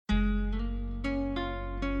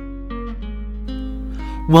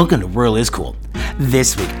Welcome to Rural is Cool.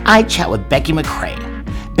 This week, I chat with Becky McCrae.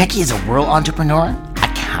 Becky is a rural entrepreneur, a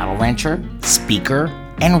cattle rancher, speaker,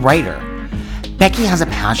 and writer. Becky has a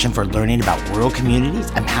passion for learning about rural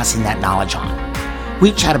communities and passing that knowledge on.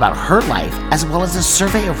 We chat about her life as well as a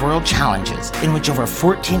survey of rural challenges in which over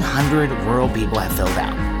 1,400 rural people have filled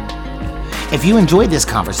out. If you enjoyed this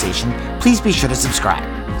conversation, please be sure to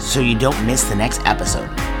subscribe so you don't miss the next episode.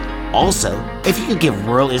 Also, if you could give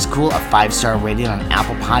Rural is Cool a 5-star rating on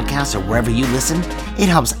Apple Podcasts or wherever you listen, it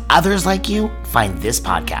helps others like you find this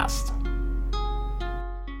podcast.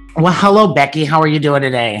 Well, hello, Becky. How are you doing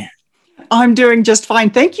today? I'm doing just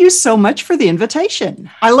fine. Thank you so much for the invitation.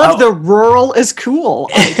 I love the Rural is Cool.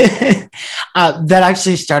 That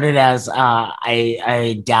actually started as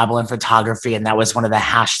I dabble in photography, and that was one of the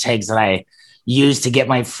hashtags that I used to get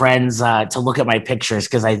my friends to look at my pictures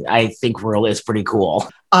because I think rural is pretty cool.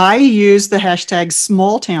 I use the hashtag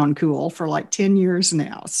small town cool for like 10 years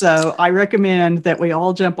now. So I recommend that we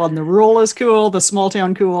all jump on the rural is cool, the small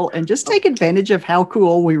town cool, and just take advantage of how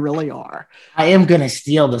cool we really are. I am going to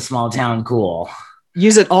steal the small town cool.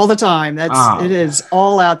 Use it all the time. It is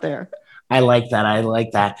all out there. I like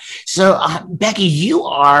that. So, Becky, you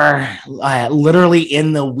are literally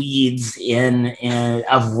in the weeds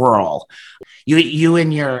of rural. You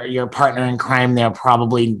and your partner in crime there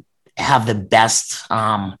probably have the best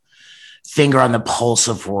finger on the pulse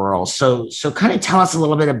of rural. So kind of tell us a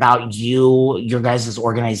little bit about your guys'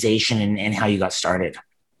 organization and how you got started.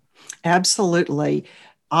 Absolutely.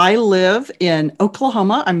 I live in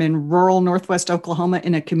Oklahoma. I'm in rural Northwest Oklahoma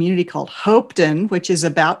in a community called Hopeton, which is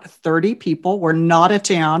about 30 people. We're not a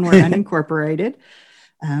town. We're unincorporated.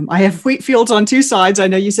 I have wheat fields on 2 sides. I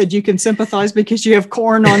know you said you can sympathize because you have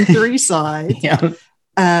corn on 3 sides. Yeah.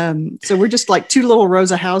 So we're just like 2 little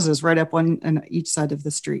rows of houses right up on each side of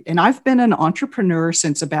the street. And I've been an entrepreneur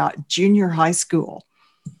since about junior high school.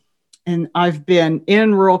 And I've been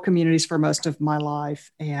in rural communities for most of my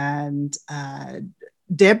life. And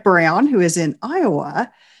Deb Brown, who is in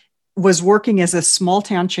Iowa, was working as a small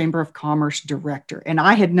town chamber of commerce director. And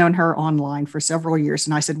I had known her online for several years.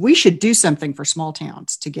 And I said, we should do something for small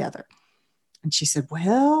towns together. And she said,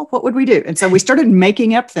 well, what would we do? And so we started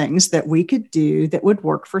making up things that we could do that would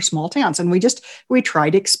work for small towns. And we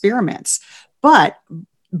tried experiments. But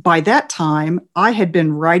by that time, I had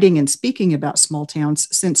been writing and speaking about small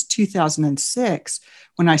towns since 2006,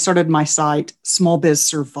 when I started my site, Small Biz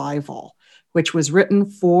Survival, which was written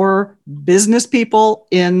for business people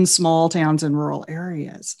in small towns and rural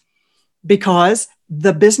areas, because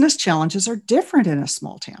the business challenges are different in a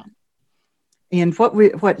small town. And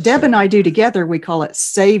what Deb and I do together, we call it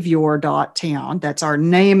saveyour.town. That's our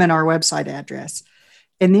name and our website address.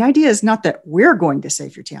 And the idea is not that we're going to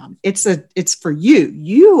save your town. It's for you.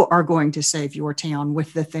 You are going to save your town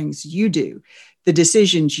with the things you do. The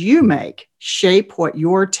decisions you make shape what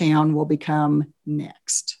your town will become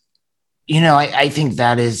next. I think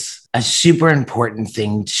that is a super important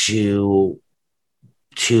thing to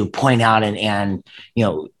point out and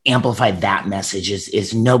amplify that message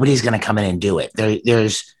is nobody's going to come in and do it.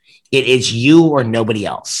 It's you or nobody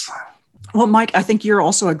else. Well, Mike, I think you're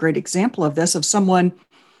also a great example of this, of someone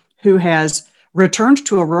who has returned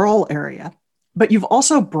to a rural area, but you've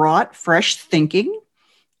also brought fresh thinking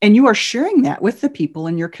and you are sharing that with the people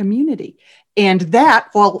in your community. And that,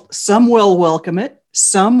 while some will welcome it,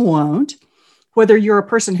 some won't, whether you're a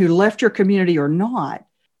person who left your community or not,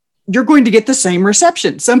 you're going to get the same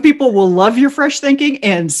reception. Some people will love your fresh thinking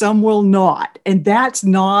and some will not. And that's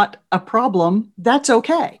not a problem. That's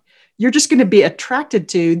okay. You're just going to be attracted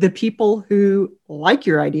to the people who like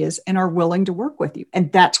your ideas and are willing to work with you.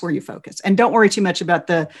 And that's where you focus. And don't worry too much about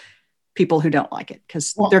the people who don't like it,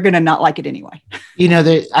 because they're going to not like it anyway.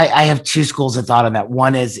 I have 2 schools of thought on that.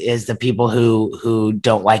 One is the people who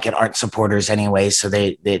don't like it aren't supporters anyway. So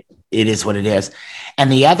it is what it is.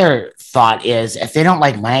 And the other thought is, if they don't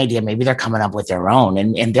like my idea, maybe they're coming up with their own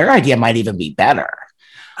and their idea might even be better.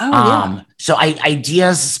 So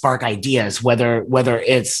ideas spark ideas, whether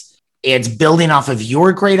it's building off of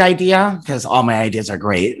your great idea, because all my ideas are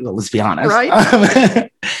great, let's be honest.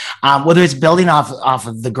 Right. Whether it's building off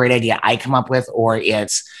of the great idea I come up with, or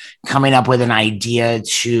it's coming up with an idea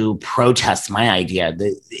to protest my idea,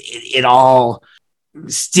 it all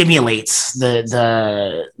stimulates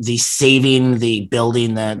the saving, the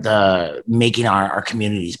building, the making our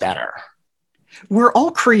communities better. We're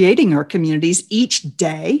all creating our communities each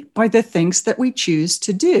day by the things that we choose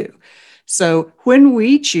to do. So when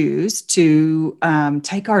we choose to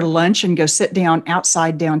take our lunch and go sit down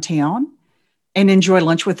outside downtown and enjoy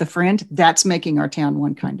lunch with a friend, that's making our town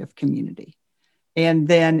one kind of community. And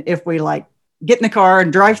then if we get in the car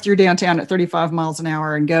and drive through downtown at 35 miles an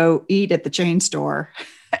hour and go eat at the chain store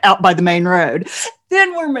out by the main road,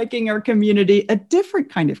 then we're making our community a different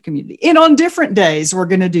kind of community. And on different days, we're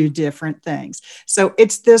going to do different things. So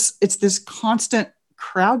it's this constant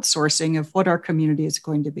crowdsourcing of what our community is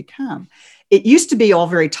going to become. It used to be all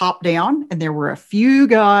very top down, and there were a few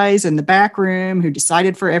guys in the back room who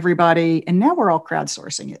decided for everybody. And now we're all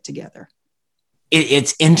crowdsourcing it together.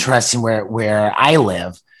 It's interesting where I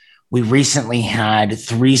live. We recently had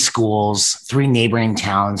 3 schools, 3 neighboring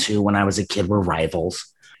towns who, when I was a kid, were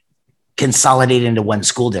rivals, consolidated into one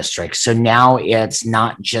school district. So now it's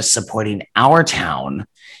not just supporting our town,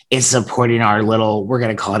 it's supporting our little, we're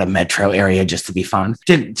going to call it a metro area just to be fun,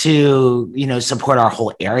 to support our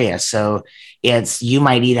whole area. So it's, you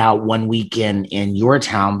might eat out one week in your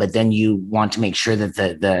town, but then you want to make sure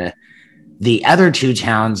that the other 2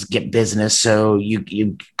 towns get business. So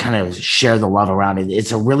you kind of share the love around it.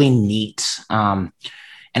 It's a really neat, and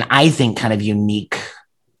I think kind of unique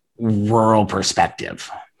rural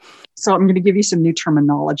perspective. So I'm going to give you some new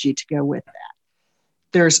terminology to go with that.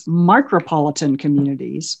 There's micropolitan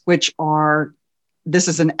communities, which are, this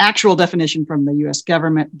is an actual definition from the US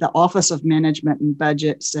government. The Office of Management and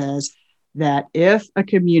Budget says that if a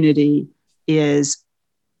community is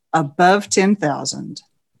above 10,000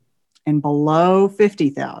 and below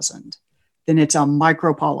 50,000, then it's a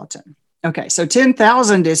micropolitan. Okay, so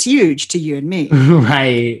 10,000 is huge to you and me.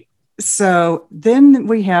 Right. So then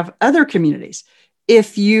we have other communities.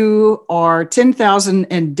 If you are 10,000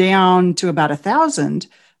 and down to about 1,000,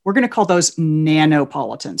 we're going to call those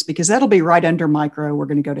nanopolitans, because that'll be right under micro. We're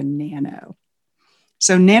going to go to nano.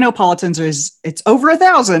 So nanopolitans it's over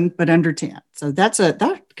 1,000, but under 10. So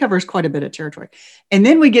that covers quite a bit of territory. And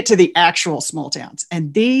then we get to the actual small towns.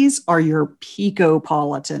 And these are your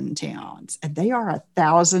picopolitan towns. And they are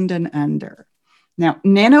 1,000 and under. Now,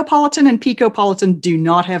 nanopolitan and picopolitan do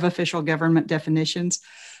not have official government definitions.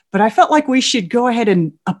 But I felt like we should go ahead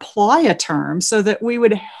and apply a term so that we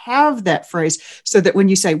would have that phrase, so that when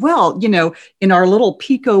you say, well, in our little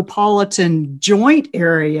picopolitan joint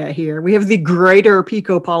area here, we have the greater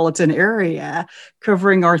picopolitan area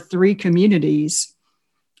covering our 3 communities.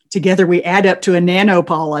 Together, we add up to a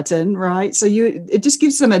nanopolitan, right? So it just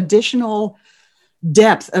gives some additional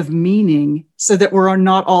depth of meaning so that we're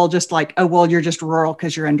not all just like, oh, well, you're just rural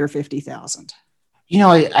because you're under 50,000.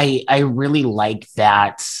 I really like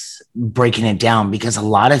that, breaking it down, because a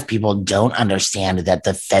lot of people don't understand that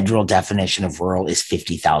the federal definition of rural is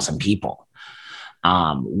 50,000 people.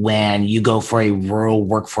 When you go for a rural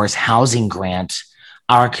workforce housing grant,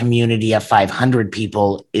 our community of 500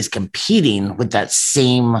 people is competing with that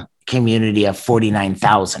same community of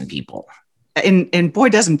 49,000 people. And boy,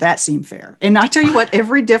 doesn't that seem fair. And I tell you what,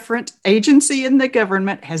 every different agency in the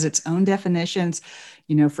government has its own definitions.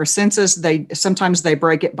 For census, sometimes they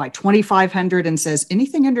break it by 2,500 and says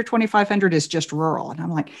anything under 2,500 is just rural. And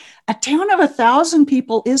I'm like, a town of 1,000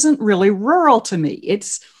 people isn't really rural to me.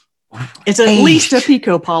 It's at least a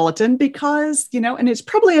picopolitan because, and it's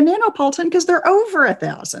probably a nanopolitan because they're over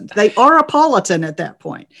 1,000. They are a politan at that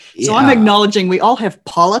point. So I'm acknowledging we all have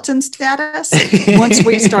politan status once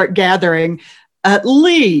we start gathering at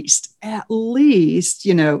least,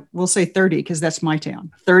 we'll say 30 because that's my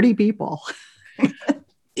town, 30 people.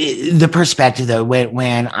 The perspective, though,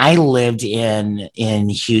 when I lived in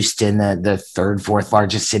Houston, the 3rd, 4th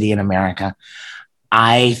largest city in America,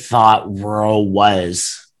 I thought rural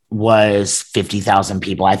was 50,000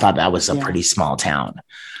 people. I thought that was a pretty small town.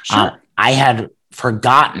 Sure. I had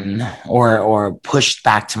forgotten or pushed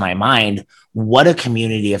back to my mind what a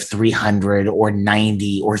community of 300 or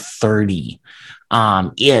 90 or 30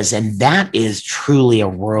 is. And that is truly a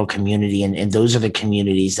rural community. And those are the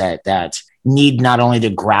communities that need not only the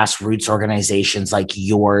grassroots organizations like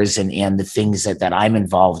yours and the things that I'm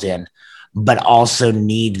involved in, but also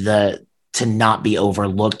need to not be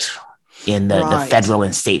overlooked in the federal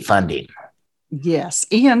and state funding. Yes.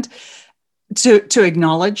 And to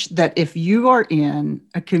acknowledge that if you are in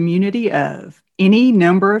a community of any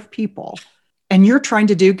number of people and you're trying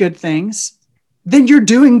to do good things, then you're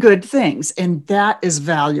doing good things. And that is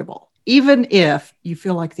valuable. Even if you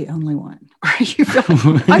feel like the only one, or you feel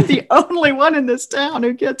like I'm the only one in this town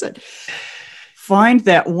who gets it. Find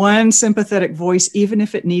that one sympathetic voice, even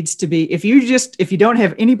if it needs to be, if you don't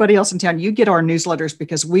have anybody else in town, you get our newsletters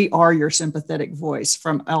because we are your sympathetic voice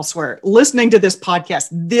from elsewhere. Listening to this podcast,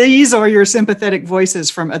 these are your sympathetic voices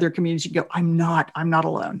from other communities. You go, I'm not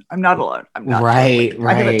alone. I'm not alone. I'm not. Right.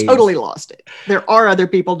 I haven't totally lost it. There are other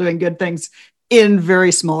people doing good things in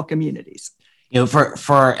very small communities.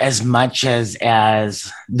 For as much as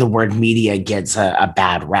the word media gets a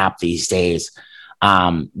bad rap these days,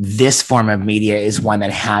 this form of media is one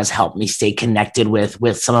that has helped me stay connected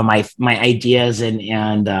with some of my ideas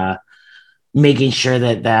and making sure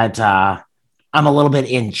that I'm a little bit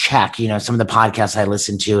in check. Some of the podcasts I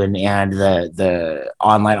listen to and the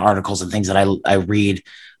online articles and things that I read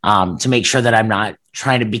to make sure that I'm not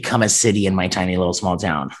trying to become a city in my tiny little small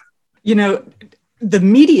town. The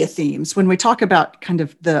media themes, when we talk about kind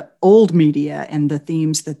of the old media and the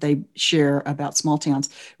themes that they share about small towns,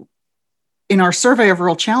 in our survey of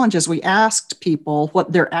rural challenges, we asked people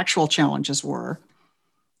what their actual challenges were.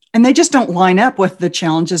 And they just don't line up with the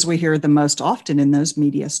challenges we hear the most often in those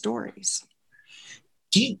media stories.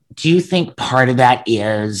 Do you think part of that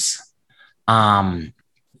is the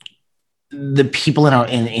people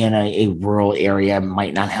in a rural area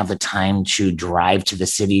might not have the time to drive to the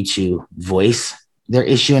city to voice their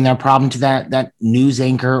issue and their problem to that news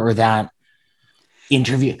anchor or that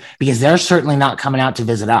interview, because they're certainly not coming out to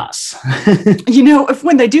visit us. If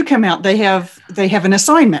when they do come out, they have an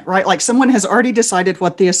assignment, right? Like someone has already decided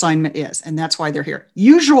what the assignment is, and that's why they're here.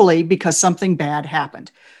 Usually because something bad happened.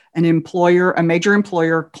 A major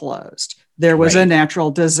employer closed. There was a natural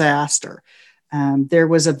disaster. There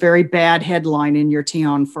was a very bad headline in your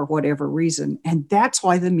town for whatever reason. And that's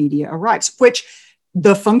why the media arrives, which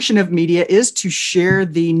the function of media is to share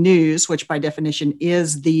the news, which by definition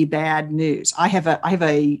is the bad news. I have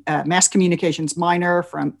a mass communications minor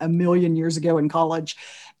from a million years ago in college.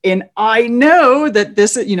 And I know that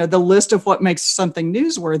this, the list of what makes something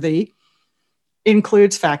newsworthy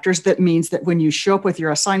includes factors that means that when you show up with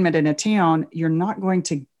your assignment in a town, you're not going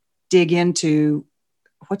to dig into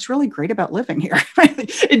what's really great about living here.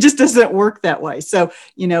 It just doesn't work that way. So,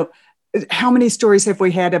 how many stories have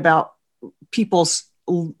we had about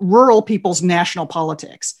rural people's national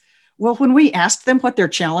politics? Well, when we asked them what their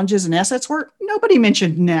challenges and assets were, nobody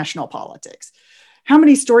mentioned national politics. How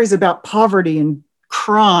many stories about poverty and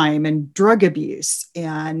crime and drug abuse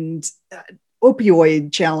and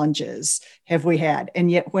opioid challenges have we had?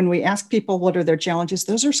 And yet when we ask people what are their challenges,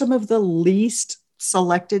 those are some of the least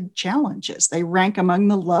selected challenges. They rank among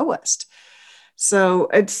the lowest. So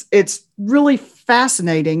it's really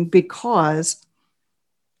fascinating because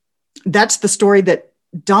that's the story that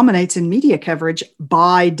dominates in media coverage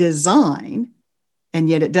by design, and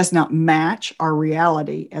yet it does not match our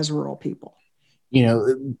reality as rural people.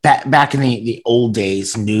 Back in the old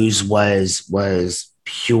days, news was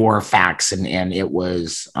pure facts and it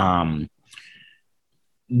was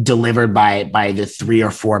delivered by the 3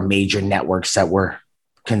 or 4 major networks that were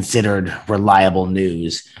considered reliable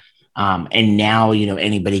news. And now,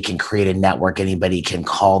 anybody can create a network, anybody can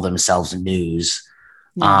call themselves news,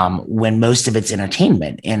 when most of it's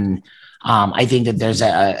entertainment. And I think that there's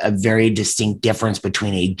a very distinct difference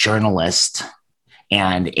between a journalist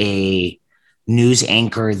and a news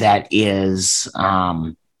anchor that is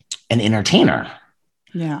an entertainer.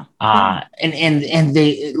 Yeah. And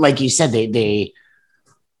they, like you said, they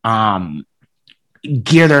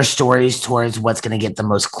gear their stories towards what's going to get the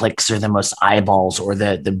most clicks or the most eyeballs or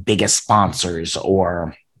the biggest sponsors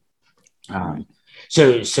or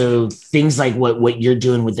so things like what you're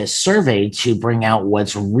doing with this survey to bring out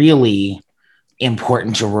what's really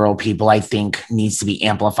important to rural people, I think needs to be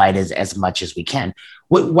amplified as much as we can.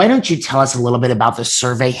 Why don't you tell us a little bit about the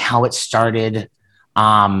survey, how it started,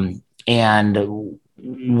 and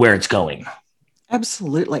where it's going?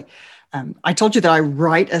 Absolutely. I told you that I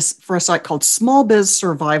write for a site called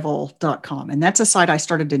smallbizsurvival.com. And that's a site I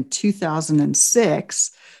started in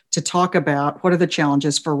 2006 to talk about what are the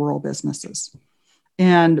challenges for rural businesses.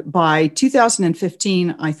 And by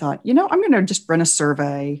 2015, I thought, I'm going to just run a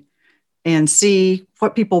survey and see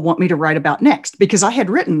what people want me to write about next, because I had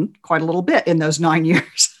written quite a little bit in those 9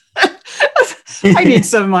 years. I need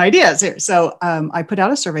some ideas here. So I put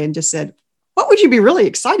out a survey and just said, what would you be really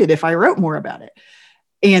excited if I wrote more about it?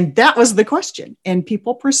 And that was the question. And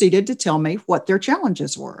people proceeded to tell me what their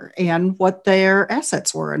challenges were and what their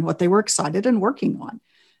assets were and what they were excited and working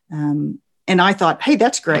on. And I thought, hey,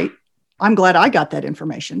 that's great. I'm glad I got that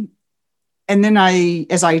information. And then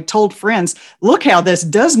as I told friends, look how this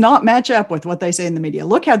does not match up with what they say in the media.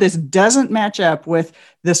 Look how this doesn't match up with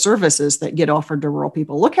the services that get offered to rural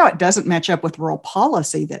people. Look how it doesn't match up with rural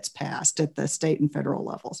policy that's passed at the state and federal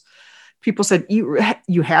levels. People said,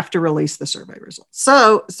 you have to release the survey results.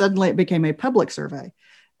 So suddenly it became a public survey,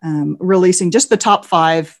 releasing just the top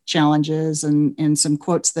 5 challenges and some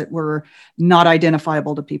quotes that were not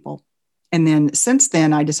identifiable to people. And then since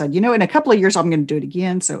then, I decided, in a couple of years, I'm going to do it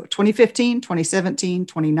again. So 2015, 2017,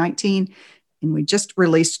 2019, and we just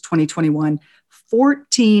released 2021,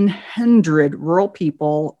 1,400 rural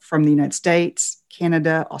people from the United States,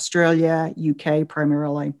 Canada, Australia, UK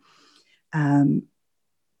primarily,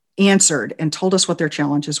 answered and told us what their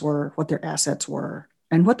challenges were, what their assets were,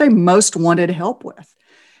 and what they most wanted help with.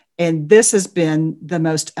 And this has been the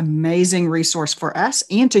most amazing resource for us,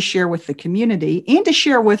 and to share with the community, and to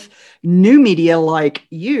share with new media like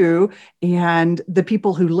you and the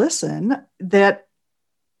people who listen, that,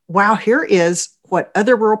 wow, here is what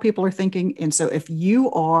other rural people are thinking. And so if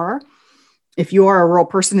you are a rural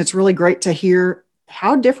person, it's really great to hear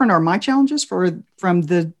how different are my challenges from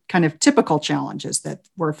the kind of typical challenges that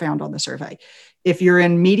were found on the survey. If you're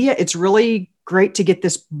in media, it's really great to get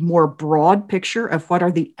this more broad picture of what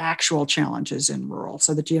are the actual challenges in rural,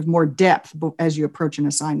 so that you have more depth as you approach an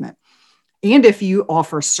assignment. And if you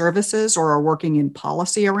offer services or are working in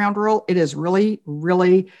policy around rural, it is really,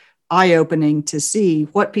 really eye-opening to see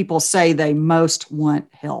what people say they most want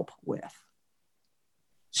help with.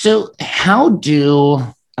 So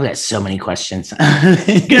okay, so many questions.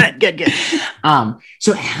 Good.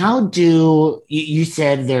 So how do you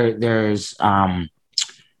said there's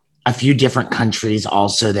a few different countries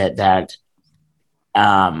also that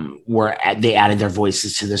they added their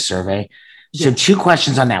voices to the survey. So Yeah. 2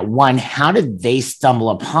 questions on that. 1, how did they stumble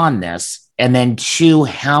upon this? And then 2,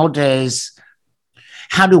 how do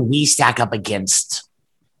we stack up against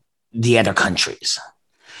the other countries?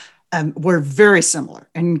 We're very similar,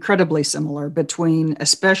 incredibly similar, between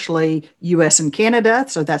especially US and Canada.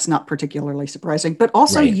 So that's not particularly surprising, but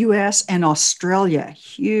also Right. US and Australia,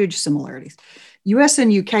 huge similarities. US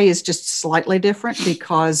and UK is just slightly different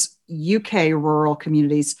because UK rural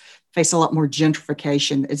communities face a lot more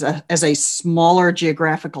gentrification as a smaller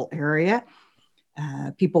geographical area.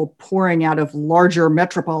 People pouring out of larger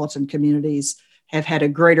metropolitan communities have had a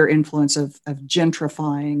greater influence of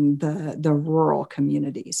gentrifying the rural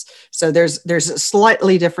communities. So there's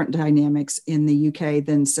slightly different dynamics in the UK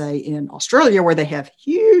than, say, in Australia, where they have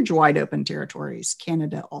huge wide open territories,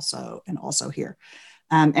 Canada also, and also here.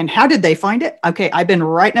 And how did they find it? Okay, I've been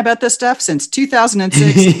writing about this stuff since 2006.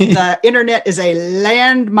 The internet is a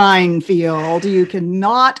landmine field. You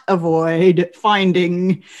cannot avoid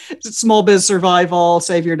finding Small Biz Survival,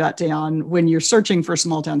 Savior.town when you're searching for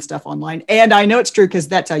small town stuff online. And I know it's true because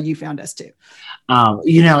that's how you found us too.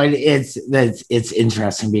 It's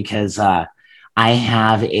interesting because I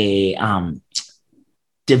have a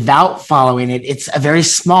devout following. It's a very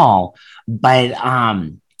small, but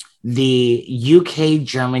the UK,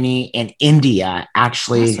 Germany, and India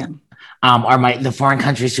actually are the foreign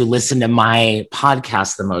countries who listen to my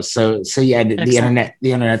podcast the most. So yeah, the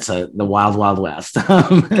internet's the wild, wild west.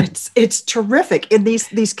 It's terrific. And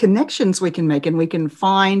these connections we can make, and we can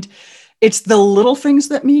find, it's the little things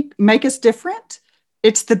that make us different.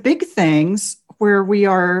 It's the big things where we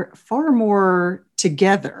are far more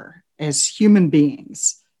together as human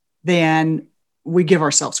beings than we give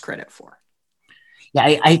ourselves credit for.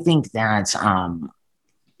 Yeah, I think that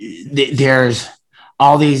there's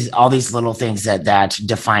all these little things that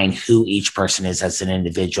define who each person is as an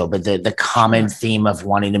individual, but the common theme of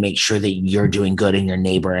wanting to make sure that you're doing good in your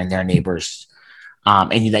neighbor and their neighbors,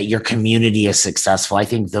 and that your community is successful. I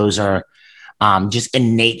think those are just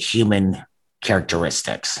innate human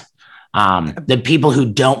characteristics. The people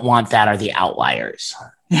who don't want that are the outliers.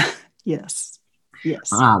 Yes.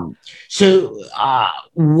 So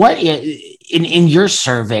what in your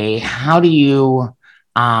survey, how do you,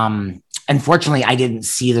 unfortunately, I didn't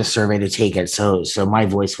see the survey to take it. So my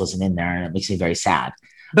voice wasn't in there, and it makes me very sad.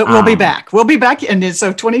 But we'll be back. We'll be back. And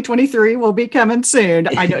so 2023 will be coming soon.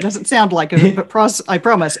 I know it doesn't sound like it, but I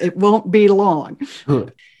promise it won't be long.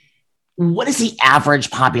 What is the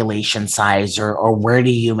average population size, or where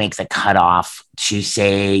do you make the cutoff to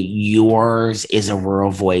say yours is a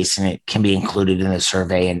rural voice and it can be included in the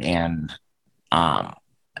survey? And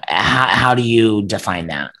how do you define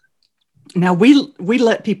that? Now, we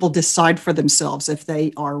let people decide for themselves if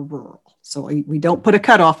they are rural. So we don't put a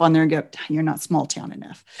cutoff on there and go, you're not small town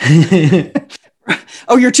enough.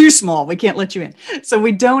 Oh, you're too small. We can't let you in. So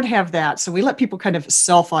we don't have that. So we let people kind of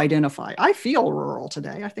self-identify. I feel rural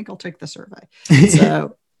today. I think I'll take the survey.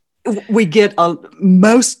 So we get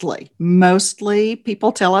mostly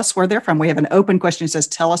people tell us where they're from. We have an open question that says,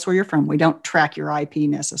 tell us where you're from. We don't track your IP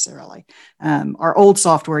necessarily. Our old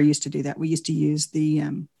software used to do that. We used to use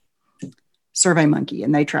the SurveyMonkey,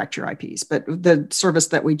 and they tracked your IPs. But the service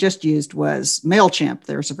that we just used was MailChimp.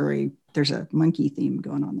 There's a monkey theme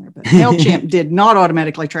going on there, but MailChimp did not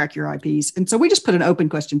automatically track your IPs. And so we just put an open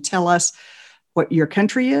question. Tell us what your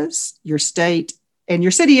country is, your state, and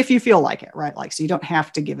your city if you feel like it, right? Like, so you don't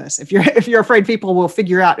have to give us, if you're afraid people will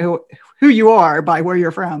figure out who you are by where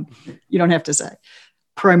you're from, you don't have to say.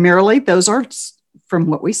 Primarily, those are, from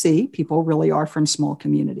what we see, people really are from small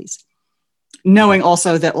communities. Knowing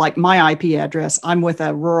also that like my IP address, I'm with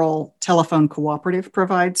a rural telephone cooperative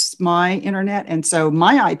provides my internet. And so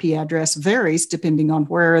my IP address varies depending on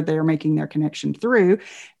where they're making their connection through.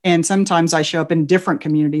 And sometimes I show up in different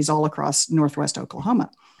communities all across Northwest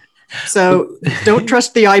Oklahoma. So don't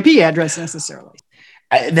trust the IP address necessarily.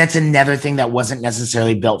 That's another thing that wasn't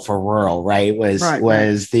necessarily built for rural, right?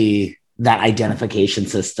 That identification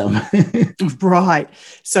system. Right.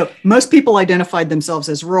 So most people identified themselves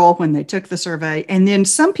as rural when they took the survey. And then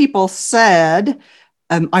some people said,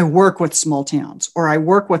 I work with small towns, or I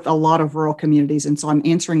work with a lot of rural communities. And so I'm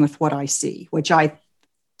answering with what I see, which I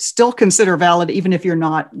still consider valid, even if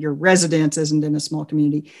your residence isn't in a small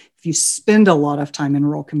community. If you spend a lot of time in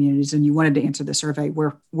rural communities and you wanted to answer the survey,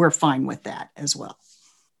 we're fine with that as well.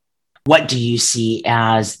 What do you see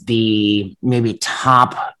as the maybe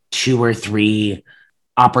top 2 or 3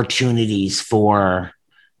 opportunities for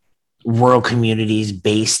rural communities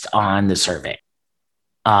based on the survey?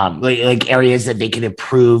 Like areas that they could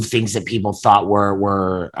improve, things that people thought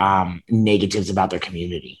were negatives about their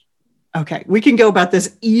community. Okay, we can go about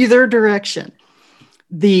this either direction.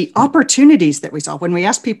 The opportunities that we saw when we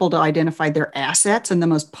asked people to identify their assets and the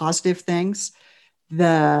most positive things,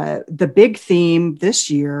 the big theme this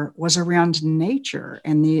year was around nature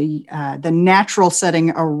and the natural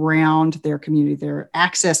setting around their community, their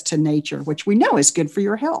access to nature, which we know is good for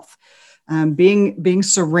your health. Being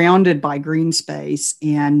surrounded by green space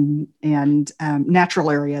and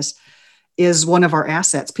natural areas is one of our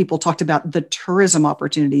assets. People talked about the tourism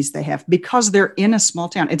opportunities they have because they're in a small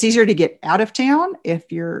town. It's easier to get out of town if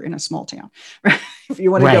you're in a small town. Right? If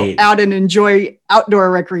you want to go out and enjoy outdoor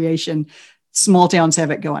recreation, small towns have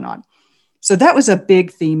it going on. So that was a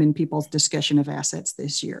big theme in people's discussion of assets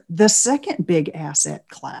this year. The second big asset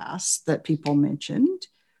class that people mentioned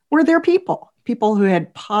were their people who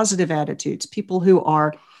had positive attitudes, people who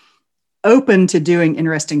are open to doing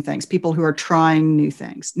interesting things, people who are trying new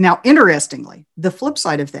things. Now, interestingly, the flip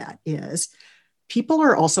side of that is people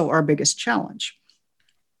are also our biggest challenge.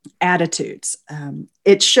 Attitudes.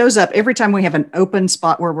 It shows up every time we have an open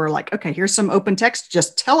spot where we're like, okay, here's some open text.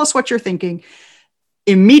 Just tell us what you're thinking.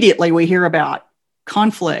 Immediately we hear about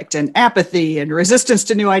conflict and apathy and resistance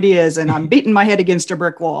to new ideas. And I'm beating my head against a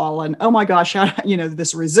brick wall. And oh my gosh,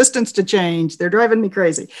 this resistance to change, they're driving me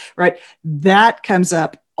crazy, right? That comes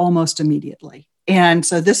up almost immediately. And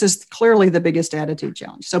so this is clearly the biggest attitude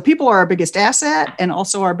challenge. So people are our biggest asset and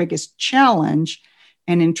also our biggest challenge.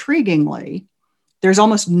 And intriguingly, there's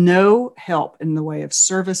almost no help in the way of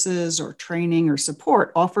services or training or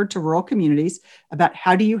support offered to rural communities about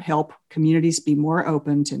how do you help communities be more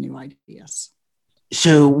open to new ideas.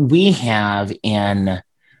 So we have in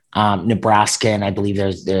Nebraska, and I believe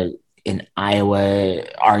there's in Iowa,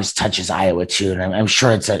 ours touches Iowa too, and I'm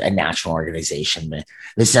sure it's a national organization, but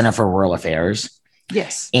the Center for Rural Affairs.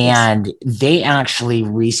 Yes. And they actually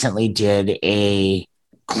recently did a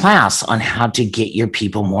class on how to get your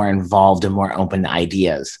people more involved and more open to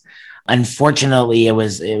ideas. Unfortunately, it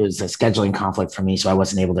was a scheduling conflict for me, so I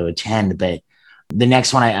wasn't able to attend. But the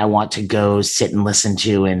next one I want to go sit and listen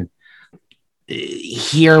to and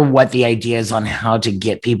hear what the idea is on how to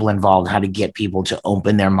get people involved, how to get people to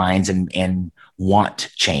open their minds and want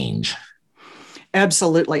change.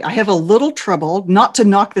 Absolutely. I have a little trouble, not to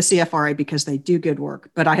knock the CFRA because they do good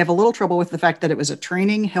work, but I have a little trouble with the fact that it was a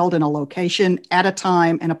training held in a location at a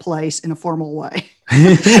time and a place in a formal way.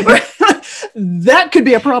 That could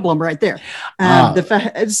be a problem right there.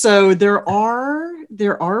 So there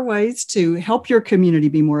are ways to help your community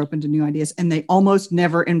be more open to new ideas, and they almost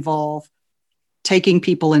never involve taking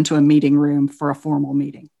people into a meeting room for a formal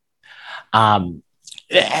meeting.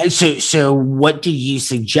 So what do you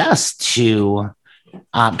suggest to?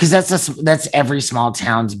 Because that's every small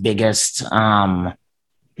town's biggest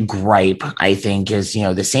gripe, I think, is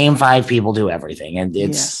the same 5 people do everything, and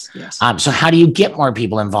it's yes. So how do you get more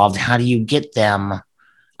people involved? How do you get them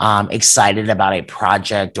excited about a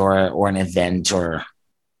project or an event? Or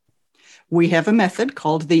we have a method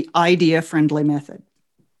called the Idea Friendly method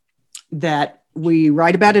that we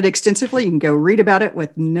write about it extensively. You can go read about it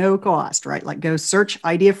with no cost, right? Like go search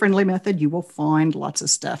Idea Friendly method. You will find lots of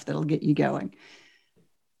stuff that'll get you going.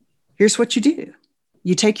 Here's what you do.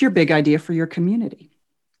 You take your big idea for your community.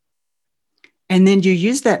 And then you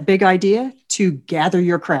use that big idea to gather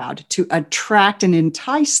your crowd, to attract and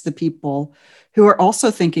entice the people who are also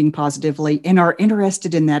thinking positively and are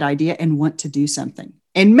interested in that idea and want to do something.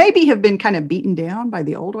 And maybe have been kind of beaten down by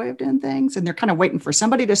the old way of doing things. And they're kind of waiting for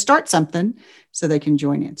somebody to start something so they can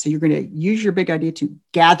join in. So you're going to use your big idea to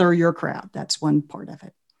gather your crowd. That's one part of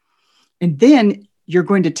it. And then you're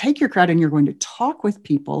going to take your crowd and you're going to talk with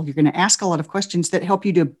people. You're going to ask a lot of questions that help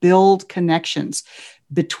you to build connections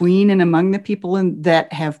between and among the people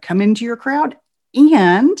that have come into your crowd,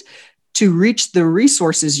 and to reach the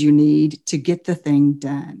resources you need to get the thing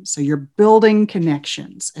done. So you're building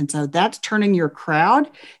connections. And so that's turning your crowd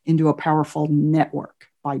into a powerful network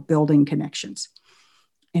by building connections.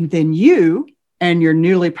 And then you and your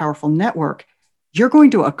newly powerful network, you're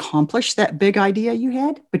going to accomplish that big idea you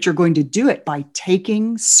had, but you're going to do it by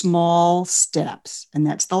taking small steps. And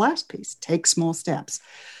that's the last piece, take small steps.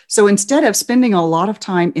 So instead of spending a lot of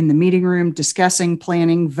time in the meeting room discussing,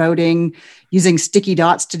 planning, voting, using sticky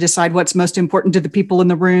dots to decide what's most important to the people in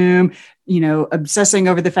the room, obsessing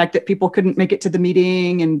over the fact that people couldn't make it to the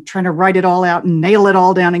meeting and trying to write it all out and nail it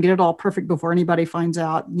all down and get it all perfect before anybody finds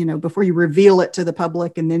out, before you reveal it to the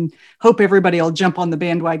public and then hope everybody will jump on the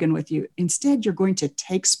bandwagon with you. Instead, you're going to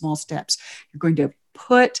take small steps. You're going to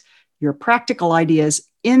put your practical ideas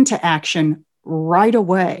into action right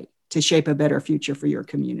away to shape a better future for your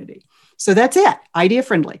community. So that's it. Idea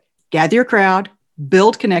friendly. Gather your crowd,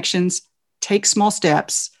 build connections, take small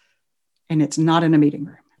steps, and it's not in a meeting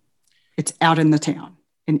room. It's out in the town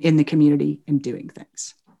and in the community and doing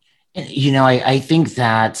things. I think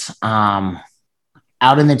that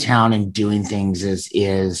out in the town and doing things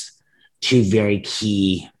is two very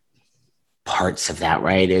key parts of that,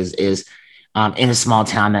 right? Is in a small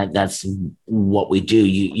town that's what we do.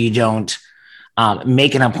 You don't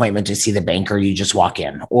make an appointment to see the banker. You just walk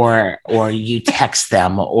in, or you text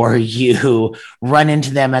them, or you run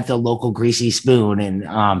into them at the local Greasy Spoon,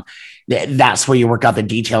 and that's where you work out the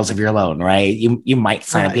details of your loan, right? You might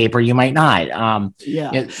sign a paper, you might not.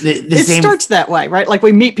 It starts that way, right? Like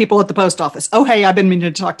we meet people at the post office. Oh, hey, I've been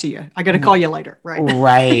meaning to talk to you. I got to call you later,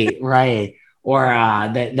 right? Right. Or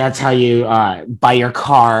that's how you buy your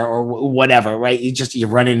car or whatever, right? You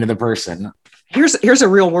run into the person. Here's a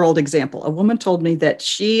real world example. A woman told me that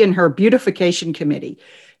she and her beautification committee,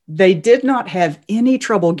 they did not have any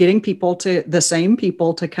trouble getting the same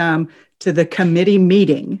people to come to the committee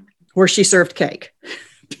meeting where she served cake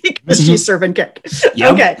because she's serving cake.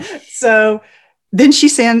 Yep. Okay. So then she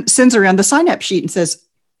sends around the sign up sheet and says,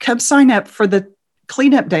 come sign up for the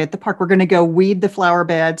cleanup day at the park. We're going to go weed the flower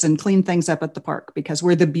beds and clean things up at the park because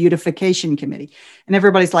we're the beautification committee. And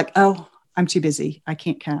everybody's like, oh, I'm too busy. I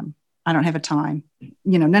can't come. I don't have a time.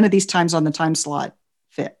 None of these times on the time slot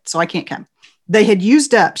fit. So I can't come. They had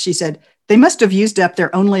used up, she said, they must have used up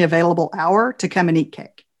their only available hour to come and eat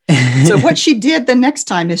cake. So what she did the next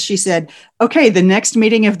time is she said, okay, the next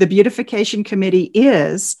meeting of the beautification committee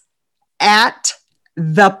is at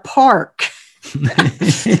the park.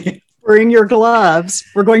 Bring your gloves.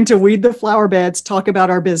 We're going to weed the flower beds, talk about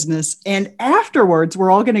our business. And afterwards,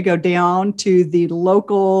 we're all going to go down to the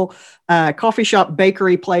local coffee shop,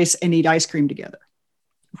 bakery place and eat ice cream together,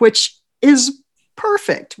 which is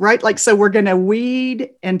perfect, right? Like, so we're going to weed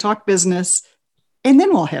and talk business, and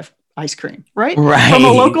then we'll have ice cream, right? From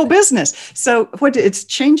a local business. So it's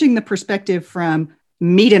changing the perspective from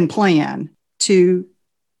meet and plan to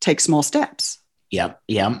take small steps. Yep.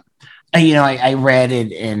 I read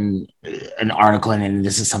it in an article, and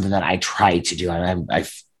this is something that I try to do. I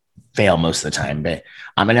fail most of the time, but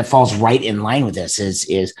and it falls right in line with this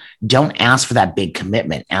is don't ask for that big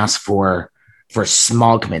commitment. Ask for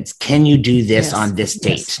small commitments. Can you do this on this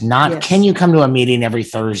date? Can you come to a meeting every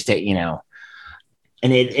Thursday?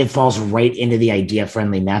 And it falls right into the idea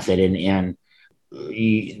friendly method, and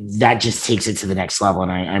that just takes it to the next level.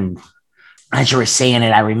 And I'm as you were saying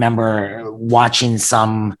it, I remember watching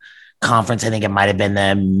some conference. I think it might have been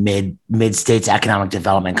the Mid States Economic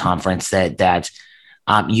Development Conference that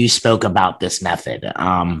you spoke about this method.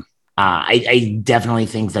 I definitely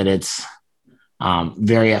think that it's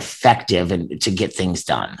very effective to get things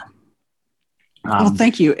done. Well,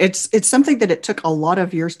 thank you. It's something that it took a lot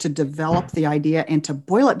of years to develop the idea and to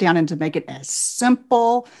boil it down and to make it as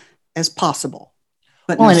simple as possible,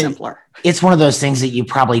 but no simpler. It's one of those things that you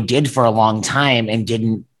probably did for a long time and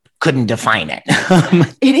couldn't define it.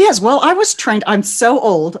 It is. Well, I was trained. I'm so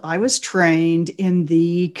old. I was trained in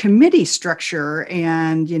the committee structure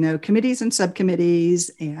and, committees and subcommittees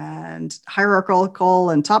and hierarchical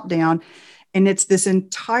and top down. And it's this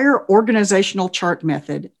entire organizational chart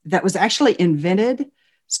method that was actually invented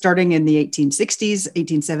starting in the 1860s,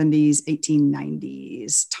 1870s,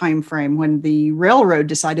 1890s timeframe, when the railroad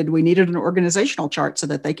decided we needed an organizational chart so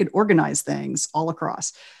that they could organize things all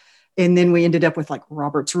across. And then we ended up with like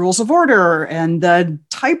Robert's Rules of Order, and the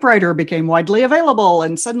typewriter became widely available.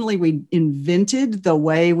 And suddenly we invented the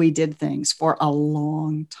way we did things for a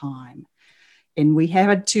long time. and we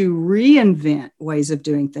had to reinvent ways of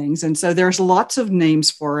doing things. And so there's lots of names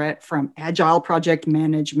for it, from agile project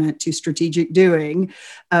management to strategic doing,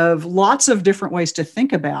 of lots of different ways to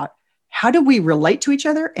think about how do we relate to each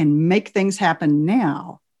other and make things happen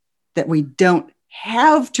now that we don't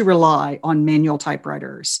have to rely on manual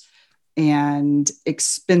typewriters and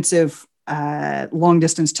expensive long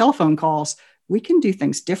distance telephone calls. We can do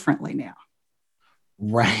things differently now.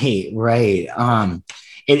 Right.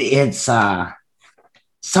 It's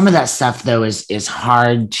some of that stuff though is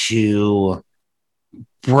hard to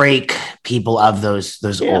break people of those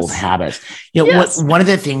yes. old habits. Yes. One of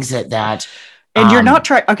the things that and you're not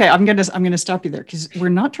trying. Okay, I'm gonna stop you there, because we're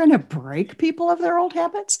not trying to break people of their old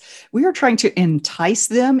habits. We are trying to entice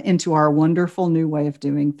them into our wonderful new way of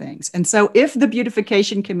doing things. And so, if the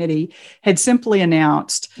beautification committee had simply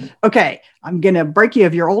announced, "Okay, I'm gonna break you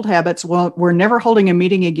of your old habits. Well, we're never holding a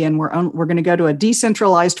meeting again. We're going to go to a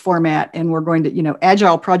decentralized format, and we're going to,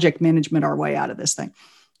 agile project management our way out of this thing."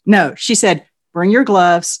 No, she said, "Bring your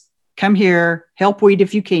gloves. Come here. Help weed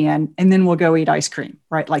if you can, and then we'll go eat ice cream."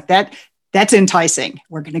 Right, like that. That's enticing.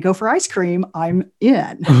 We're going to go for ice cream. I'm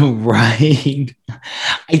in. Right.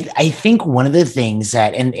 I think one of the things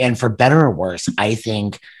that, and for better or worse, I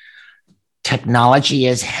think technology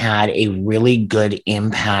has had a really good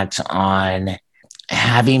impact on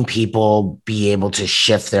having people be able to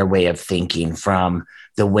shift their way of thinking from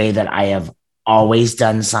the way that I have always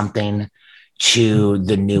done something to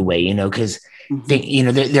the new way, because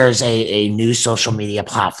there's a new social media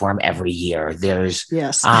platform every year. There's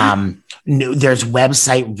yes. There's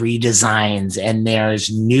website redesigns, and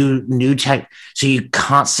there's new tech. So you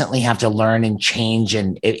constantly have to learn and change.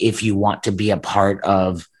 And if you want to be a part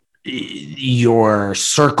of your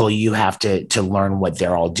circle, you have to learn what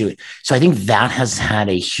they're all doing. So I think that has had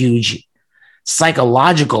a huge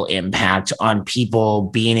psychological impact on people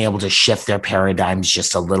being able to shift their paradigms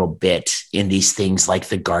just a little bit in these things like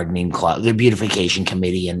the gardening club, the beautification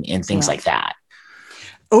committee, and things like that.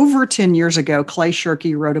 Over 10 years ago, Clay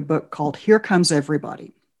Shirky wrote a book called Here Comes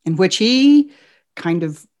Everybody, in which he kind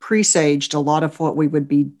of presaged a lot of what we would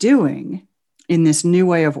be doing in this new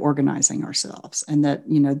way of organizing ourselves. And that,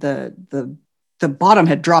 the bottom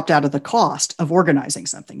had dropped out of the cost of organizing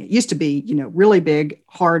something. It used to be, really big,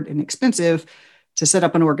 hard, and expensive to set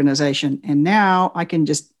up an organization. And now I can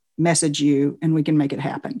just message you and we can make it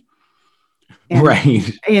happen. And,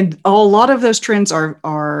 right. And a lot of those trends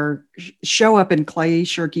show up in Clay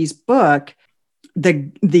Shirky's book.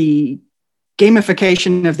 The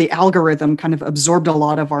gamification of the algorithm kind of absorbed a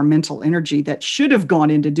lot of our mental energy that should have gone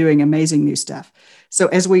into doing amazing new stuff. So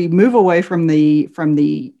as we move away from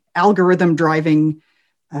the algorithm driving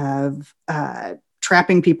of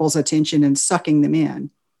trapping people's attention and sucking them in,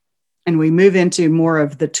 and we move into more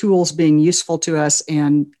of the tools being useful to us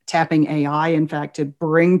and tapping AI, in fact, to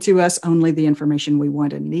bring to us only the information we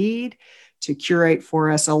want and need, to curate for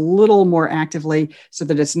us a little more actively, so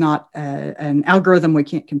that it's not an algorithm we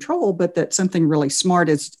can't control, but that something really smart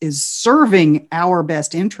is serving our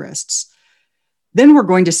best interests. Then we're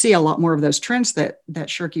going to see a lot more of those trends that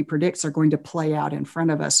Shirky predicts are going to play out in front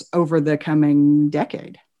of us over the coming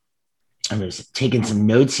decade. I'm just taking some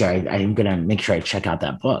notes here. I'm going to make sure I check out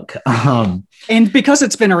that book. And because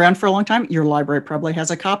it's been around for a long time, your library probably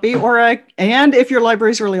has a copy, and if your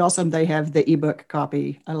library is really awesome, they have the ebook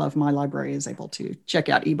copy. I love my library is able to check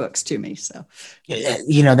out ebooks to me. So,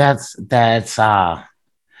 that's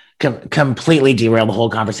completely derail the whole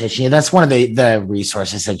conversation. That's one of the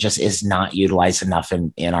resources that just is not utilized enough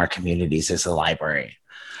in our communities is the library.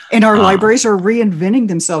 And our libraries are reinventing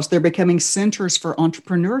themselves. They're becoming centers for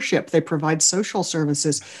entrepreneurship. They provide social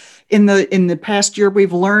services. In the past year,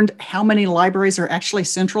 we've learned how many libraries are actually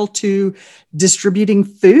central to distributing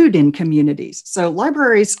food in communities. So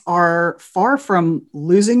libraries are far from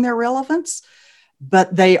losing their relevance,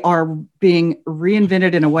 but they are being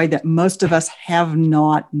reinvented in a way that most of us have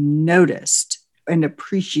not noticed and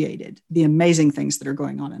appreciated the amazing things that are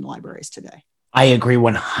going on in libraries today. I agree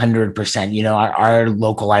 100%. Our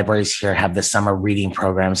local libraries here have the summer reading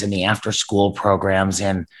programs and the after school programs,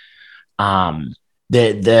 and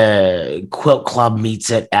the quilt club meets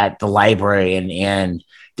at the library, and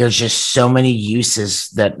there's just so many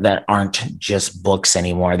uses that aren't just books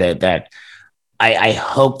anymore. That I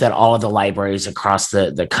hope that all of the libraries across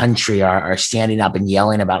the country are standing up and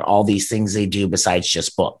yelling about all these things they do besides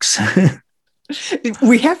just books.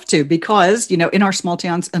 We have to, because, in our small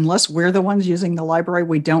towns, unless we're the ones using the library,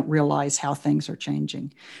 we don't realize how things are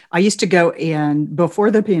changing. I used to go in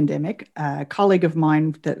before the pandemic, a colleague of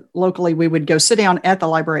mine that locally, we would go sit down at the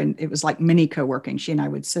library, and it was like mini co-working. She and I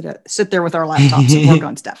would sit there with our laptops and work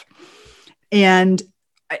on stuff. And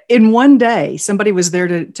in one day, somebody was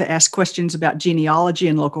there to ask questions about genealogy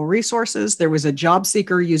and local resources. There was a job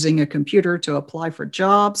seeker using a computer to apply for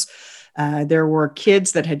jobs. There were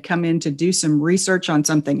kids that had come in to do some research on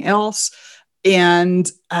something else. And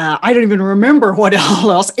I don't even remember what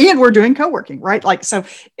else. And we're doing co-working, right? Like, so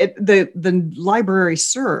the library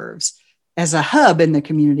serves as a hub in the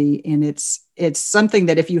community. And it's something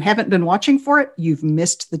that if you haven't been watching for it, you've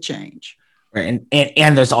missed the change. Right.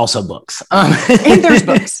 And there's also books. And there's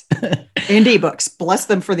books and ebooks. Bless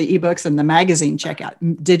them for the ebooks and the magazine checkout.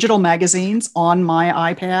 Digital magazines on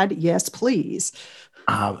my iPad. Yes, please.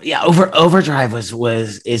 Overdrive is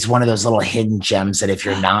one of those little hidden gems that if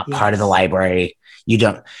you're not part of the library, you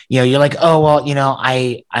don't, you're like, oh, well,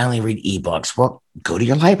 I only read ebooks. Well, go to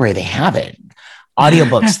your library. They have it.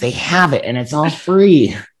 Audiobooks, they have it, and it's all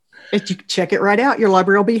free. If you check it right out, your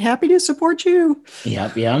library will be happy to support you.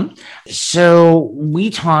 Yep. So we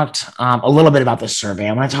talked a little bit about the survey.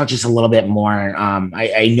 I want to talk just a little bit more.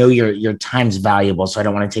 I know your time's valuable, so I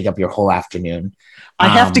don't want to take up your whole afternoon. I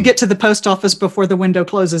have to get to the post office before the window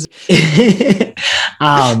closes.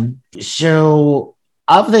 So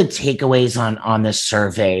of the takeaways on this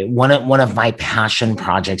survey, one of my passion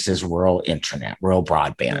projects is rural internet, rural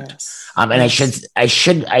broadband. Yes. And I should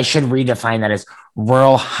redefine that as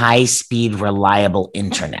rural high-speed reliable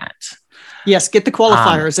internet. Yes, get the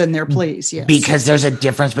qualifiers in there, please. Yes. Because there's a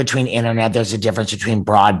difference between internet, there's a difference between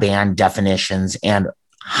broadband definitions and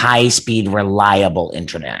high-speed reliable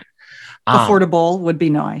internet. Affordable would be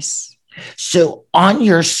nice. So on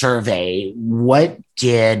your survey, what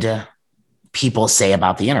did people say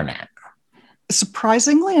about the internet?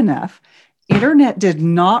 Surprisingly enough, internet did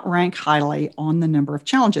not rank highly on the number of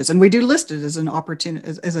challenges. And we do list it as an opportunity,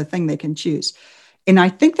 as a thing they can choose. And I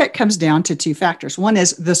think that comes down to two factors. One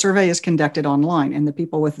is the survey is conducted online, and the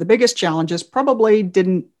people with the biggest challenges probably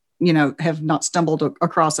didn't, have not stumbled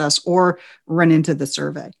across us or run into the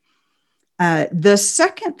survey. The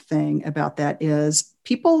second thing about that is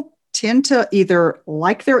people tend to either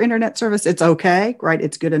like their internet service, it's okay, right?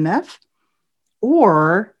 It's good enough,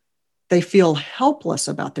 or they feel helpless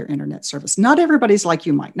about their internet service. Not everybody's like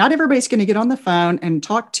you, Mike. Not everybody's going to get on the phone and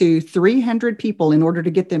talk to 300 people in order to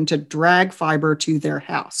get them to drag fiber to their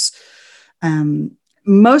house.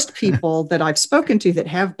 Most people that I've spoken to that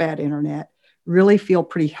have bad internet really feel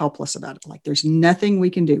pretty helpless about it. Like there's nothing we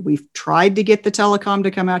can do. We've tried to get the telecom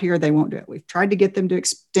to come out here. They won't do it. We've tried to get them to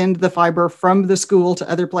extend the fiber from the school to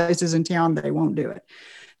other places in town. They won't do it.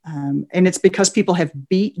 And it's because people have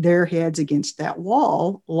beat their heads against that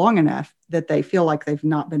wall long enough that they feel like they've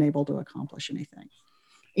not been able to accomplish anything.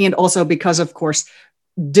 And also because, of course,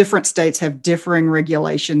 different states have differing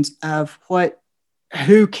regulations of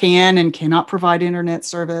who can and cannot provide internet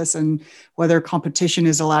service and whether competition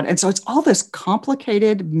is allowed. And so it's all this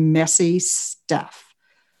complicated, messy stuff.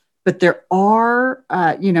 But there are,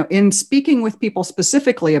 in speaking with people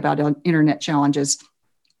specifically about internet challenges,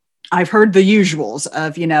 I've heard the usuals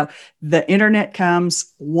of, the internet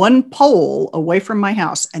comes one pole away from my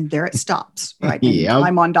house and there it stops, right? Yep.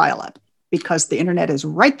 I'm on dial-up because the internet is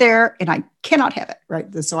right there and I cannot have it,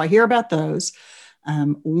 right? So I hear about those.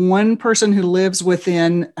 One person who lives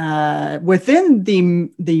within the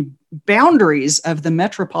boundaries of the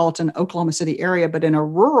metropolitan Oklahoma City area, but in a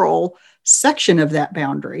rural section of that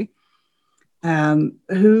boundary,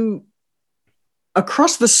 who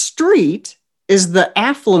across the street is the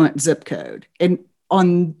affluent zip code. And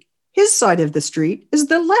on his side of the street is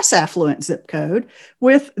the less affluent zip code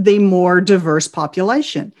with the more diverse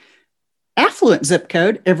population. Affluent zip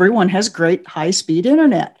code, everyone has great high-speed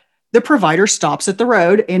internet. The provider stops at the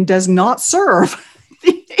road and does not serve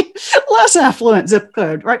the less affluent zip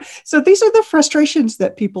code, right? So these are the frustrations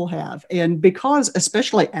that people have. And because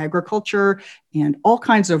especially agriculture and all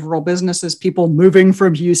kinds of rural businesses, people moving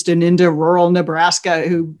from Houston into rural Nebraska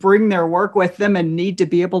who bring their work with them and need to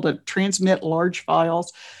be able to transmit large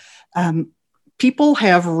files, people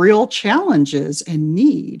have real challenges and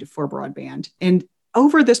need for broadband. And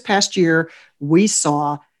over this past year, we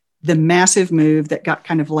saw the massive move that got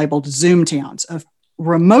kind of labeled Zoom towns of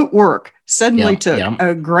remote work suddenly took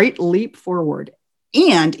a great leap forward.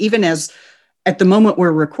 And even as at the moment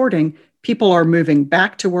we're recording, people are moving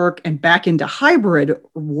back to work and back into hybrid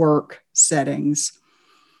work settings.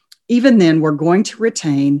 Even then, we're going to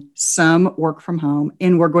retain some work from home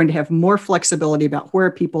and we're going to have more flexibility about where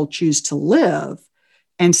people choose to live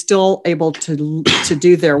and still able to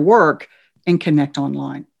do their work and connect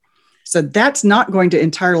online. So that's not going to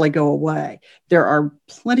entirely go away. There are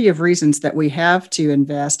plenty of reasons that we have to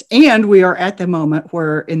invest. And we are at the moment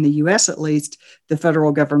where, in the US at least, the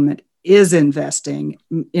federal government is investing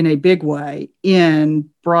in a big way in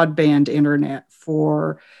broadband internet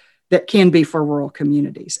that can be for rural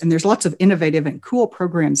communities. And there's lots of innovative and cool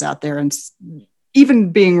programs out there, and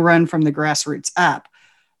even being run from the grassroots up.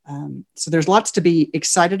 So there's lots to be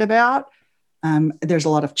excited about. There's a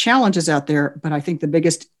lot of challenges out there, but I think the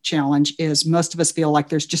biggest challenge is most of us feel like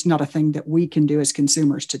there's just not a thing that we can do as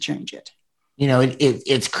consumers to change it.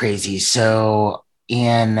 It's crazy. So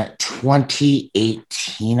in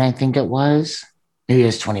 2018, I think it was, maybe it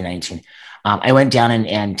was 2019. I went down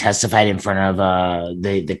and testified in front of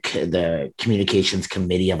the communications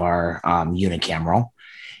committee of our unicameral,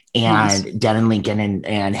 and nice. Down in Lincoln,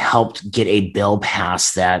 and helped get a bill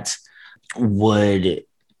passed that would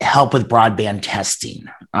help with broadband testing,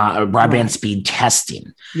 broadband speed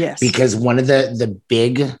testing. Yes, because one of the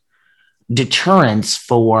big deterrents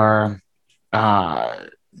for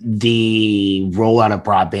the rollout of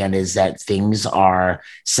broadband is that things are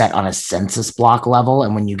set on a census block level.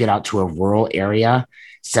 And when you get out to a rural area,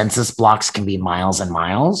 census blocks can be miles and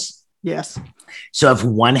miles. Yes. So if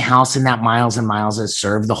one house in that miles and miles is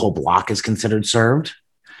served, the whole block is considered served.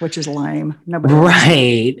 Which is lame. Nobody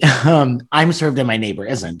right. I'm served and my neighbor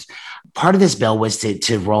isn't. Part of this bill was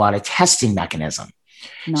to roll out a testing mechanism.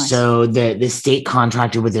 Nice. So the state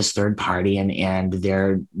contracted with this third party, and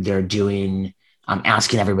they're doing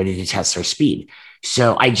asking everybody to test their speed.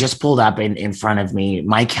 So I just pulled up in front of me,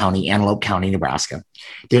 my county, Antelope County, Nebraska.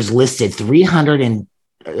 There's listed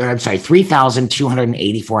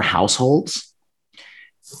 3,284 households.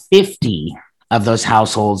 50 of those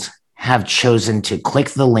households have chosen to click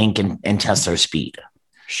the link and test their speed.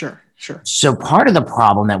 Sure. So part of the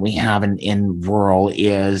problem that we have in rural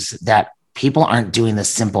is that people aren't doing the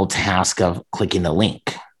simple task of clicking the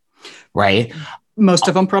link, right? Most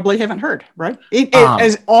of them probably haven't heard, right? It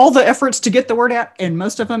has all the efforts to get the word out, and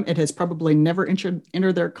most of them, it has probably never entered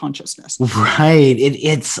their consciousness. Right.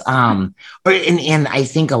 And I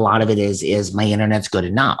think a lot of it is my internet's good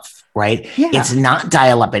enough, right? Yeah. It's not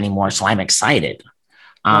dial up anymore, so I'm excited.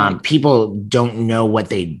 Right. People don't know what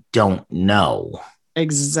they don't know.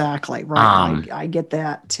 Exactly. Right. I get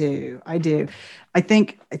that too. I do. I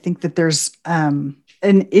think that there's an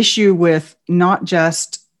issue with not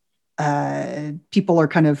just people are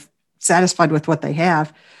kind of satisfied with what they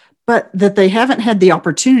have, but that they haven't had the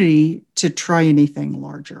opportunity to try anything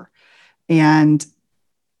larger and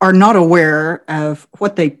are not aware of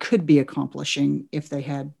what they could be accomplishing if they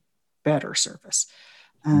had better service.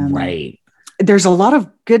 Right. There's a lot of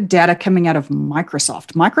good data coming out of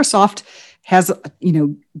Microsoft. Microsoft has,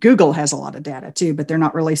 Google has a lot of data too, but they're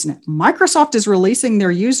not releasing it. Microsoft is releasing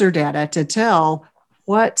their user data to tell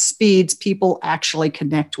what speeds people actually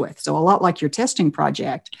connect with. So a lot like your testing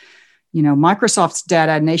project, Microsoft's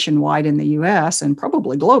data nationwide in the US and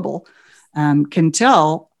probably global can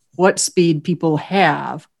tell what speed people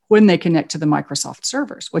have when they connect to the Microsoft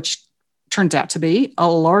servers, which turns out to be a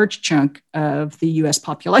large chunk of the US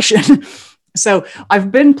population. So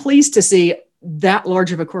I've been pleased to see that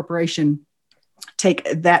large of a corporation take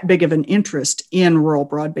that big of an interest in rural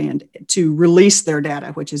broadband to release their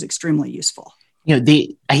data, which is extremely useful.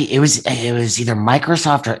 It was either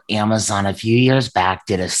Microsoft or Amazon a few years back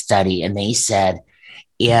did a study, and they said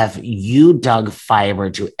if you dug fiber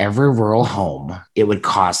to every rural home, it would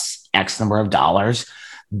cost X number of dollars,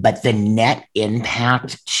 but the net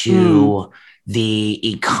impact to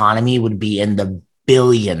the economy would be in the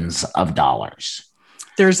billions of dollars.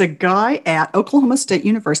 There's a guy at Oklahoma State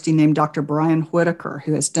University named Dr. Brian Whitaker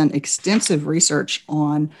who has done extensive research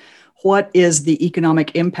on what is the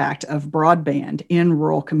economic impact of broadband in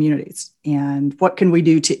rural communities and what can we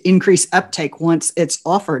do to increase uptake once it's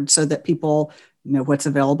offered so that people know what's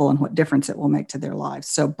available and what difference it will make to their lives.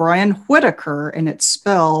 So Brian Whitaker, and it's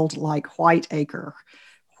spelled like Whiteacre,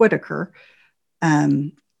 Whitaker.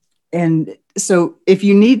 And so if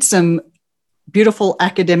you need some beautiful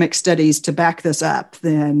academic studies to back this up,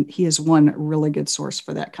 then he is one really good source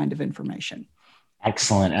for that kind of information.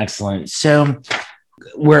 Excellent. So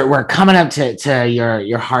we're coming up to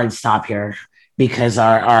your hard stop here because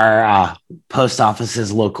our post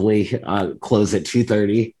offices locally close at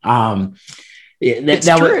 2:30.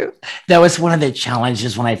 That was one of the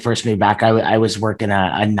challenges when I first moved back. I was working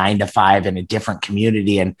a 9 to 5 in a different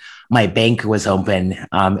community, and my bank was open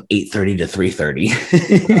 8:30 to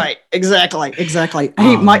 3:30. Right, exactly.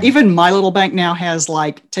 Hey, even my little bank now has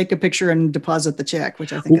take a picture and deposit the check,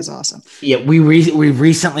 which I think is awesome. Yeah, we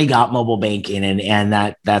recently got mobile banking, and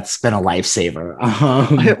that's been a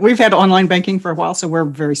lifesaver. We've had online banking for a while, so we're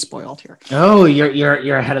very spoiled here. Oh,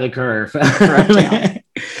 you're ahead of the curve. Correct, yeah.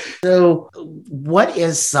 So what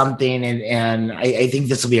is something, and I think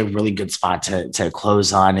this will be a really good spot to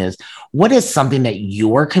close on, is what is something that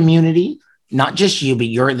your community not just you,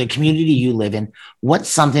 but the community you live in, what's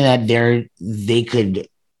something that they could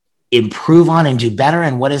improve on and do better?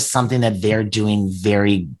 And what is something that they're doing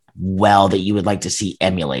very well that you would like to see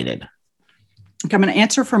emulated? Okay, I'm going to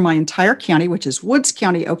answer for my entire county, which is Woods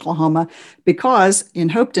County, Oklahoma, because in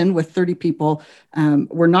Hopeton with 30 people,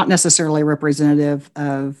 we're not necessarily representative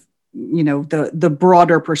of, the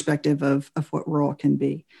broader perspective of what rural can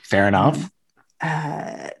be. Fair enough.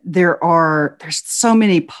 There's so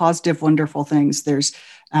many positive, wonderful things. There's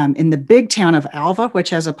in the big town of Alva, which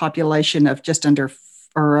has a population of just under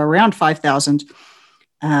or around 5,000.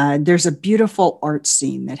 There's a beautiful art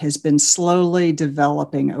scene that has been slowly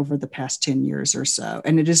developing over the past 10 years or so.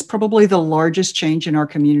 And it is probably the largest change in our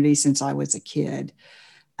community since I was a kid.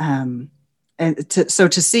 So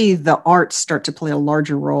to see the arts start to play a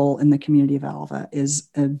larger role in the community of Alva is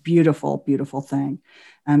a beautiful, beautiful thing.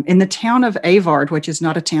 In the town of Avard, which is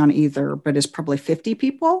not a town either, but is probably 50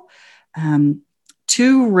 people,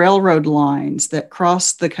 2 railroad lines that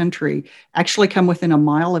cross the country actually come within a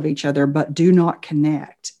mile of each other, but do not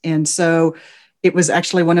connect. And so it was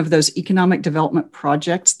actually one of those economic development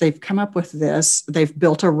projects. They've come up with this. They've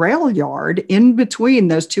built a rail yard in between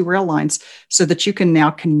those 2 rail lines so that you can now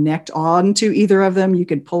connect on to either of them. You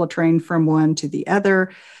could pull a train from one to the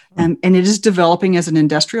other. And it is developing as an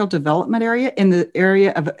industrial development area in the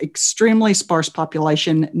area of extremely sparse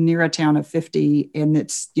population near a town of 50. And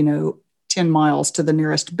it's, 10 miles to the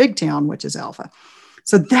nearest big town, which is Alva.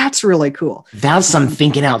 So that's really cool. That's some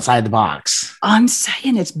thinking outside the box. I'm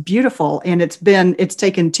saying it's beautiful. And it's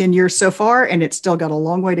taken 10 years so far, and it's still got a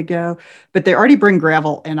long way to go. But they already bring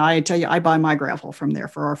gravel. And I tell you, I buy my gravel from there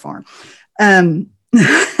for our farm.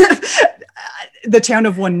 The town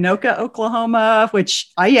of Winoka, Oklahoma, which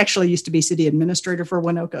I actually used to be city administrator for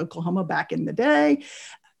Winoka, Oklahoma back in the day.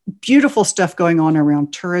 Beautiful stuff going on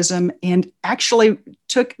around tourism, and actually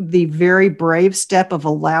took the very brave step of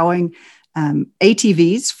allowing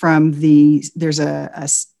ATVs from the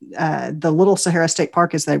Little Sahara State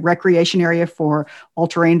Park is the recreation area for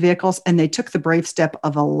all-terrain vehicles. And they took the brave step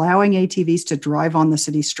of allowing ATVs to drive on the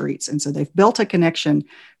city streets. And so they've built a connection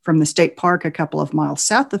from the state park a couple of miles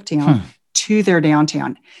south of town to their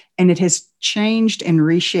downtown. And it has changed and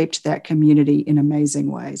reshaped that community in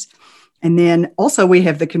amazing ways. And then also we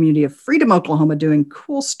have the community of Freedom, Oklahoma, doing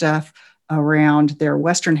cool stuff around their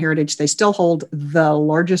Western heritage. They still hold the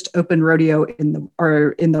largest open rodeo in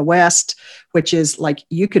the West, which is like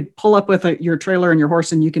you could pull up with your trailer and your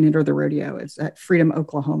horse and you can enter the rodeo. It's at Freedom,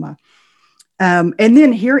 Oklahoma. And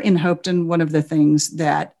then here in Hopeton, one of the things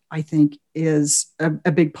that I think is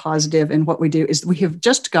a big positive in what we do is we have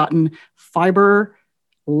just gotten fiber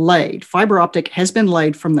laid. Fiber optic has been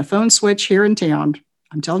laid from the phone switch here in town.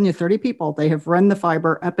 I'm telling you, 30 people, they have run the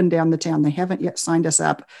fiber up and down the town. They haven't yet signed us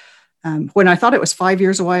up. When I thought it was 5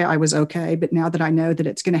 years away, I was okay. But now that I know that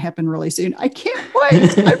it's going to happen really soon, I can't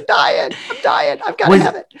wait. I'm dying. I've got to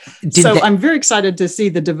have it. So I'm very excited to see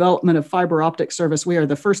the development of fiber optic service. We are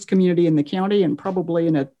the first community in the county and probably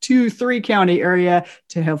in a 2-3 county area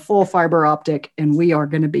to have full fiber optic. And we are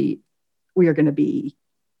going to be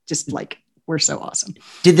just like, we're so awesome.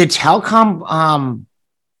 Did the telecom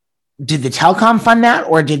fund that,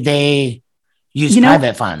 or did they use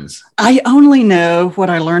private funds? I only know what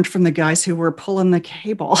I learned from the guys who were pulling the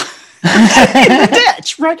cable in the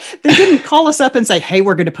ditch, right? They didn't call us up and say, hey,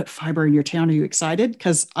 we're going to put fiber in your town. Are you excited?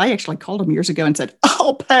 Because I actually called them years ago and said,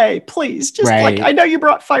 I'll pay, please. Just like, I know you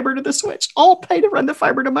brought fiber to the switch. I'll pay to run the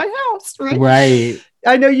fiber to my house, right? Right.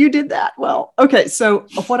 I know you did that. Well, okay. So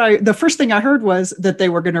the first thing I heard was that they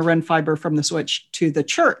were going to run fiber from the switch to the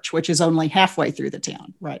church, which is only halfway through the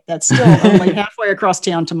town, right? That's still only halfway across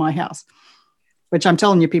town to my house, which I'm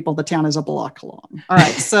telling you people, the town is a block long. All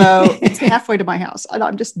right. So it's halfway to my house and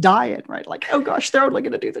I'm just dying, right? Like, oh gosh, they're only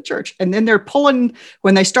going to do the church. And then they're pulling,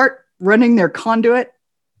 when they start running their conduit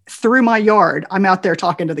through my yard, I'm out there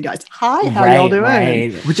talking to the guys. Hi, how y'all doing?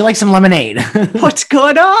 Right. Would you like some lemonade? What's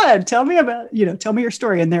going on? Tell me tell me your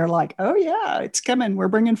story. And they're like, oh yeah, it's coming. We're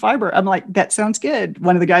bringing fiber. I'm like, that sounds good.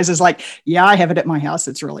 One of the guys is like, yeah, I have it at my house.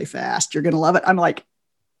 It's really fast. You're going to love it. I'm like,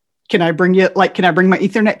 can I bring my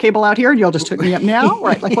Ethernet cable out here and you'll just hook me up now?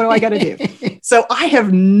 Right. Like, what do I got to do? So I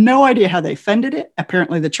have no idea how they funded it.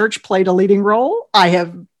 Apparently the church played a leading role. I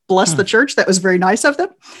have blessed the church. That was very nice of them.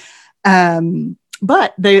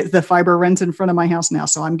 But the fiber runs in front of my house now.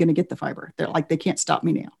 So I'm going to get the fiber. They're like, they can't stop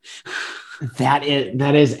me now. That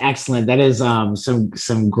is excellent. That is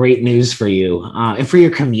some great news for you and for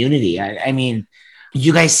your community. I mean,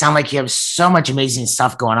 you guys sound like you have so much amazing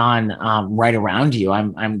stuff going on right around you.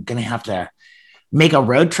 I'm going to have to make a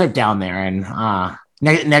road trip down there and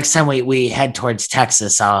Next time we head towards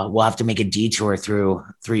Texas, we'll have to make a detour through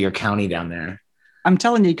your county down there. I'm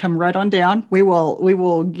telling you, come right on down. We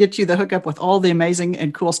will get you the hookup with all the amazing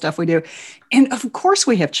and cool stuff we do. And of course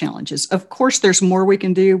we have challenges. Of course, there's more we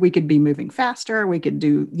can do. We could be moving faster. We could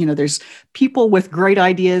do, there's people with great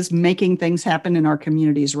ideas making things happen in our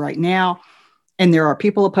communities right now. And there are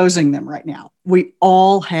people opposing them right now. We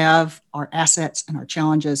all have our assets and our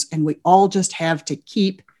challenges, and we all just have to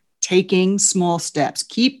keep taking small steps,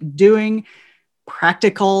 keep doing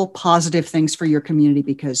practical, positive things for your community,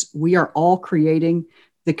 because we are all creating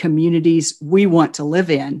the communities we want to live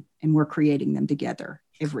in, and we're creating them together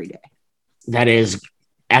every day. That is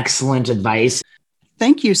excellent advice.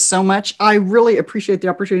 Thank you so much. I really appreciate the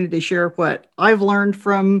opportunity to share what I've learned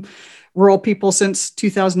from rural people since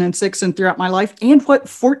 2006 and throughout my life, and what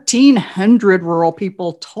 1,400 rural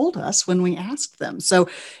people told us when we asked them. So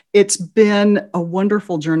it's been a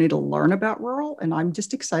wonderful journey to learn about rural, and I'm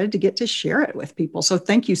just excited to get to share it with people. So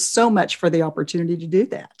thank you so much for the opportunity to do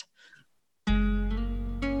that.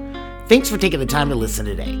 Thanks for taking the time to listen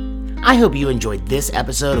today. I hope you enjoyed this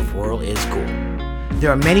episode of Rural is Cool.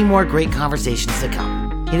 There are many more great conversations to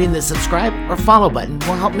come. Hitting the subscribe or follow button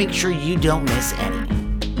will help make sure you don't miss any.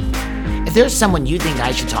 If there's someone you think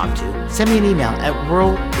I should talk to, send me an email at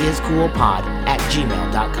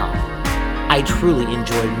ruraliscoolpod@gmail.com. I truly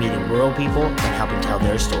enjoyed meeting rural people and helping tell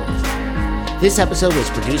their stories. This episode was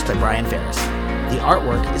produced by Brian Ferris. The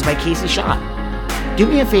artwork is by Casey Schott. Do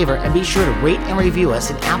me a favor and be sure to rate and review us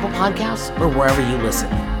in Apple Podcasts or wherever you listen.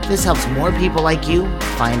 This helps more people like you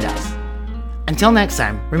find us. Until next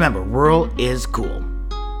time, remember, rural is cool.